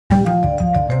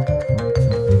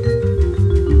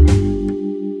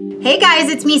Hey guys,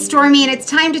 it's me, Stormie, and it's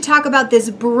time to talk about this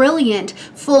brilliant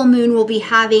full moon we'll be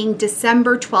having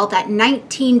December 12th at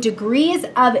 19 degrees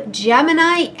of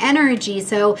Gemini energy.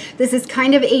 So this is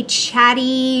kind of a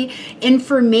chatty,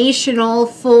 informational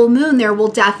full moon. There will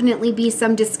definitely be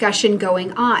some discussion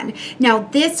going on. Now,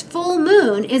 this full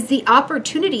moon is the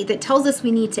opportunity that tells us we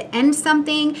need to end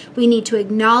something, we need to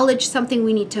acknowledge something,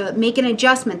 we need to make an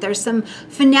adjustment. There's some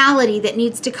finality that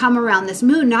needs to come around this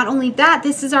moon. Not only that,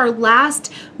 this is our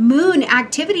last moon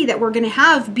activity that we're going to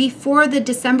have before the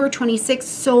December 26th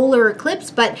solar eclipse.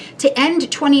 But to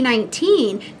end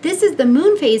 2019, this is the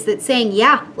moon phase that's saying,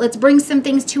 yeah, let's bring some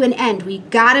things to an end. We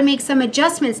got to make some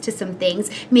adjustments to some things,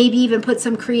 maybe even put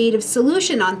some creative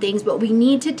solution on things, but we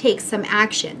need to take some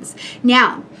actions.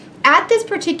 Now, at this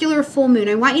particular full moon,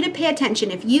 I want you to pay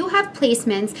attention. If you have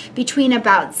placements between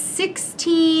about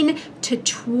 16 to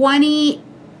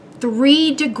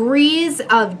 23 degrees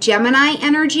of Gemini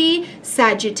energy,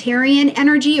 Sagittarian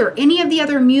energy, or any of the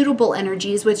other mutable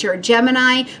energies, which are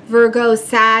Gemini, Virgo,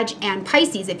 Sag, and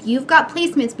Pisces. If you've got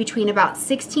placements between about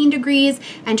 16 degrees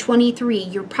and 23,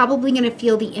 you're probably going to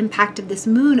feel the impact of this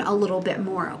moon a little bit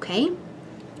more, okay?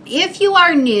 If you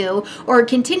are new or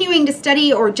continuing to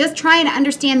study or just trying to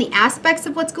understand the aspects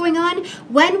of what's going on,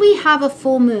 when we have a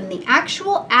full moon, the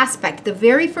actual aspect, the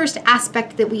very first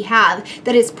aspect that we have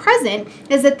that is present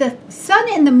is that the sun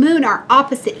and the moon are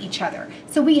opposite each other.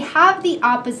 So we have the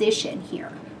opposition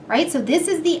here. Right? So this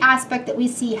is the aspect that we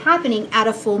see happening at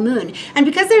a full moon. And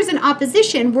because there's an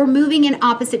opposition, we're moving in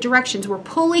opposite directions. We're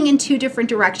pulling in two different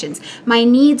directions. My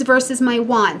needs versus my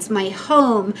wants, my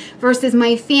home versus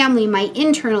my family, my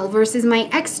internal versus my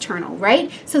external, right?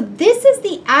 So this is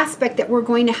the aspect that we're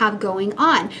going to have going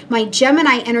on. My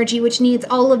Gemini energy, which needs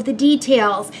all of the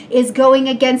details, is going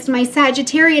against my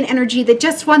Sagittarian energy that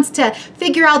just wants to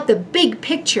figure out the big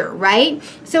picture, right?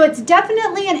 So it's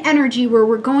definitely an energy where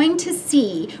we're going to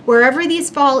see, wherever these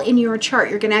fall in your chart,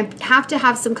 you're going to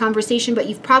have some conversation, but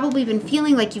you've probably been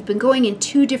feeling like you've been going in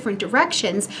two different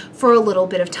directions for a little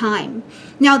bit of time.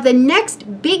 Now, the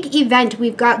next big event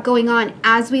we've got going on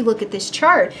as we look at this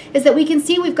chart is that we can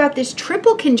see we've got this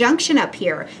triple conjunction up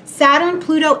here. Saturn,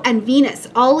 Pluto, and Venus,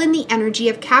 all in the energy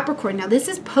of Capricorn. Now, this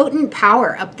is potent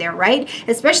power up there, right?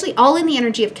 Especially all in the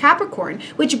energy of Capricorn,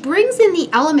 which brings in the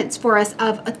elements for us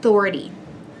of authority,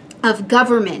 of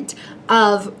government,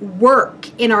 of work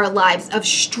in our lives, of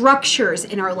structures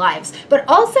in our lives, but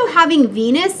also having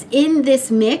Venus in this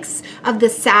mix of the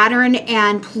Saturn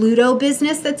and Pluto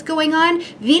business that's going on.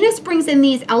 Venus brings in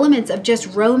these elements of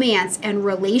just romance and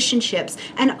relationships,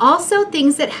 and also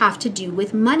things that have to do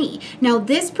with money. Now,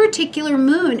 this particular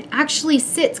moon actually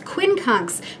sits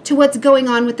quincunx to what's going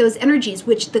on with those energies,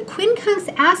 which the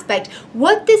quincunx aspect,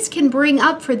 what this can bring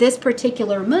up for this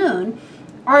particular moon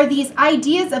are these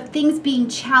ideas of things being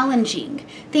challenging.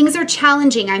 Things are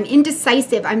challenging. I'm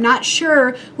indecisive. I'm not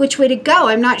sure which way to go.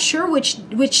 I'm not sure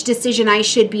which decision I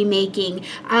should be making.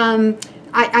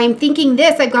 I'm thinking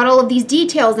this, I've got all of these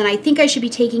details and I think I should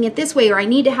be taking it this way, or I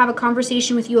need to have a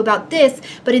conversation with you about this,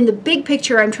 but in the big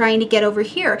picture I'm trying to get over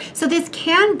here. So this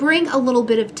can bring a little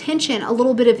bit of tension, a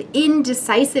little bit of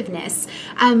indecisiveness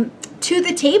to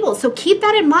the table. So keep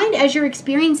that in mind as you're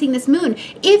experiencing this moon.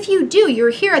 If you do,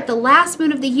 you're here at the last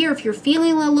moon of the year, if you're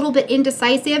feeling a little bit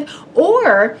indecisive,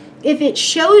 or if it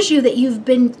shows you that you've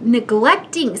been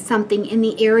neglecting something in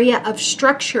the area of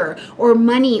structure or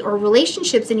money or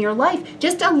relationships in your life,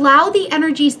 just allow the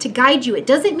energies to guide you. It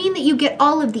doesn't mean that you get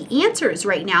all of the answers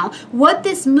right now. What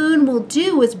this moon will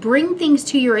do is bring things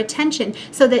to your attention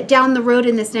so that down the road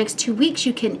in this next 2 weeks,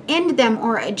 you can end them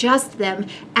or adjust them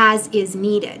as is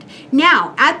needed.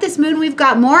 Now, at this moon, we've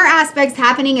got more aspects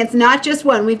happening. It's not just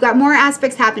one. We've got more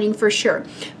aspects happening for sure.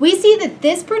 We see that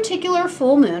this particular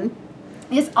full moon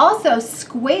is also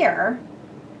square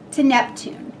to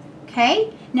Neptune,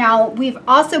 okay? Now, we've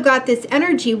also got this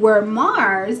energy where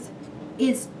Mars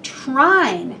is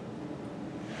trine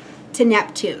to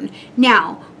Neptune.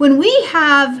 Now, when we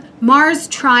have Mars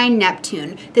trine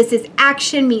Neptune, this is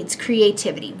action meets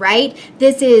creativity, right?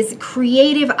 This is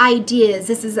creative ideas.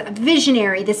 This is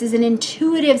visionary. This is an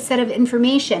intuitive set of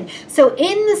information. So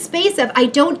in the space of, I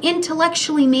don't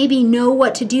intellectually maybe know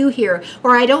what to do here,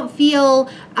 or I don't feel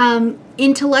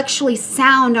intellectually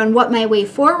sound on what my way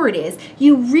forward is,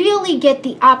 you really get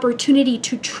the opportunity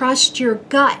to trust your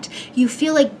gut. You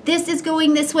feel like this is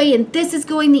going this way and this is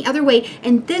going the other way,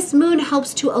 and this moon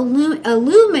helps to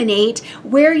illuminate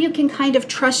where you can kind of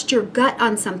trust your gut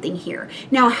on something here.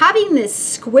 Now, having this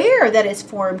square that is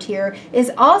formed here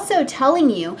is also telling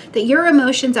you that your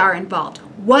emotions are involved.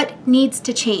 What needs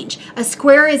to change? A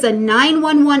square is a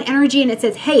 911 energy, and it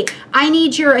says, hey, I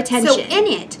need your attention. So in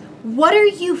it, What are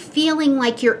you feeling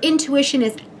like your intuition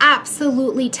is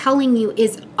absolutely telling you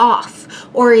is off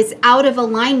or is out of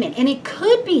alignment? And it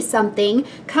could be something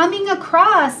coming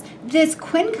across this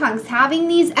quincunx, having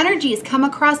these energies come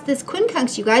across this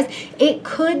quincunx, you guys. It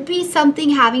could be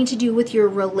something having to do with your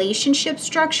relationship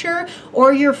structure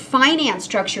or your finance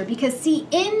structure, because see,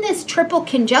 in this triple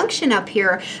conjunction up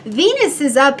here, Venus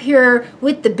is up here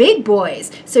with the big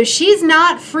boys. So she's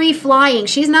not free flying.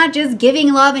 She's not just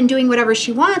giving love and doing whatever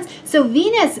she wants. So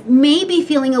Venus may be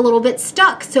feeling a little bit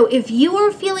stuck. So if you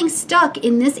are feeling stuck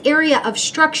in this area of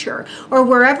structure or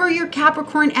wherever your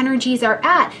Capricorn energies are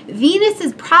at, Venus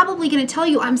is probably going to tell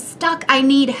you, I'm stuck, I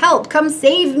need help, come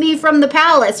save me from the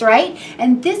palace, right?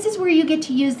 And this is where you get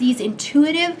to use these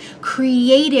intuitive,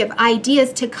 creative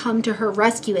ideas to come to her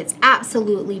rescue. It's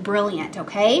absolutely brilliant,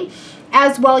 okay?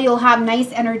 As well, you'll have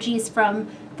nice energies from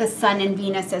the Sun and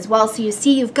Venus as well. So you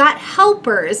see, you've got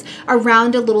helpers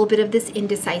around a little bit of this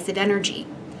indecisive energy.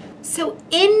 So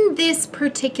in this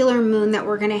particular moon that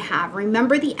we're going to have,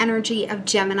 remember the energy of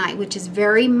Gemini, which is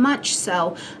very much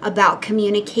so about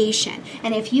communication.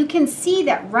 And if you can see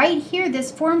that right here,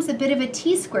 this forms a bit of a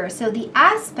T-square. So the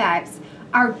aspects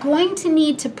are going to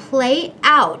need to play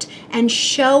out and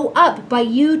show up by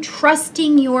you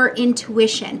trusting your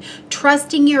intuition,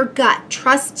 trusting your gut,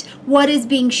 trust what is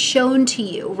being shown to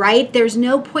you, right? There's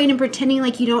no point in pretending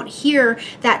like you don't hear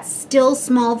that still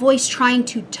small voice trying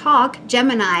to talk,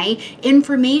 Gemini,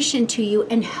 information to you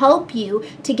and help you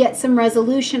to get some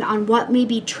resolution on what may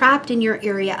be trapped in your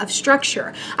area of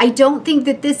structure. I don't think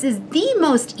that this is the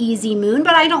most easy moon,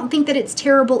 but I don't think that it's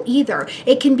terrible either.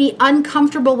 It can be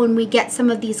uncomfortable when we get some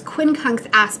of these quincunx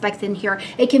aspects in here.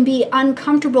 It can be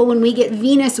uncomfortable when we get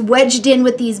Venus wedged in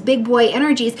with these big boy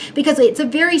energies, because it's a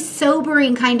very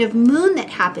sobering kind of moon that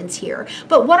happens here.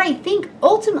 But what I think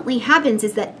ultimately happens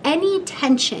is that any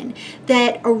tension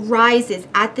that arises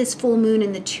at this full moon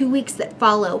in the 2 weeks that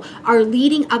follow are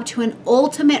leading up to an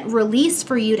ultimate release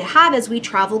for you to have as we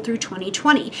travel through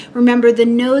 2020. Remember, the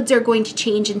nodes are going to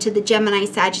change into the Gemini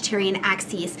Sagittarian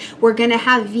axis. We're going to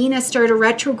have Venus start a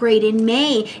retrograde in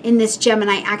May in this Gemini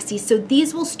axis. So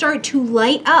these will start to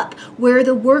light up where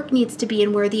the work needs to be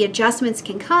and where the adjustments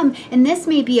can come. And this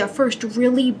may be a first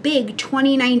really big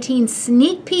 2019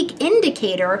 sneak peek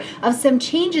indicator of some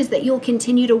changes that you'll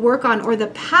continue to work on, or the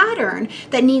pattern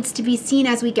that needs to be seen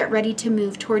as we get ready to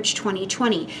move towards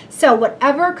 2020. So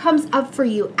whatever comes up for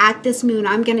you at this moon,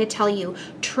 I'm going to tell you,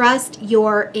 trust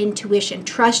your intuition,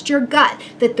 trust your gut,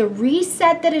 that the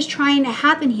reset that is trying to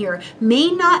happen here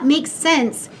may not make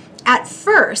sense at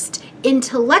first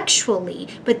intellectually,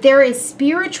 but there is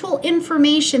spiritual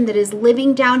information that is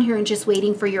living down here and just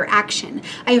waiting for your action.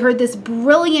 I heard this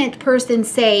brilliant person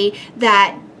say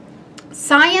that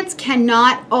science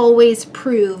cannot always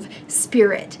prove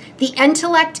spirit. The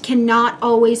intellect cannot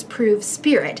always prove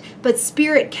spirit, but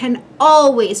spirit can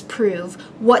always prove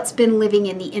what's been living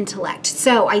in the intellect.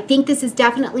 So I think this is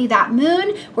definitely that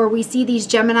moon where we see these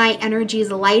Gemini energies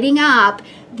lighting up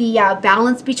the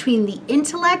balance between the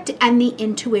intellect and the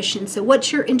intuition. So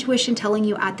what's your intuition telling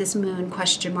you at this moon?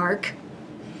 Question mark.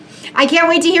 I can't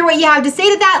wait to hear what you have to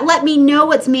say to that. Let me know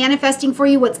what's manifesting for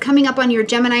you, what's coming up on your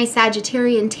Gemini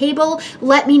Sagittarian table.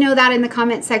 Let me know that in the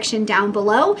comment section down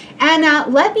below.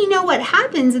 And let me know what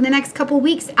happens in the next couple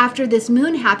weeks after this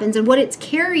moon happens and what it's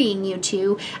carrying you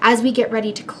to as we get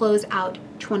ready to close out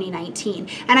 2019.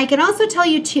 And I can also tell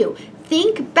you too,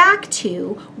 think back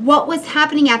to what was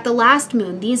happening at the last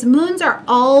moon. These moons are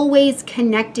always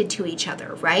connected to each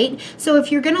other, right? So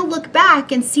if you're going to look back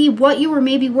and see what you were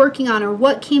maybe working on or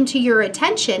what came to your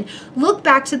attention, look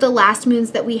back to the last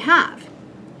moons that we have.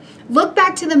 Look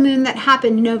back to the moon that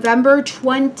happened November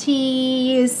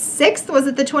 26th. Was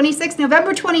it the 26th?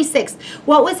 November 26th.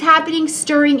 What was happening,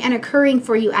 stirring, and occurring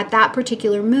for you at that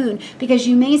particular moon? Because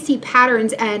you may see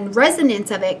patterns and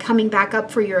resonance of it coming back up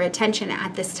for your attention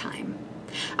at this time.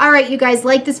 All right, you guys,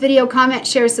 like this video, comment,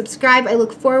 share, subscribe. I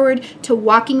look forward to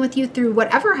walking with you through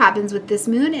whatever happens with this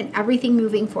moon and everything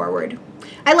moving forward.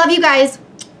 I love you guys.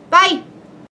 Bye.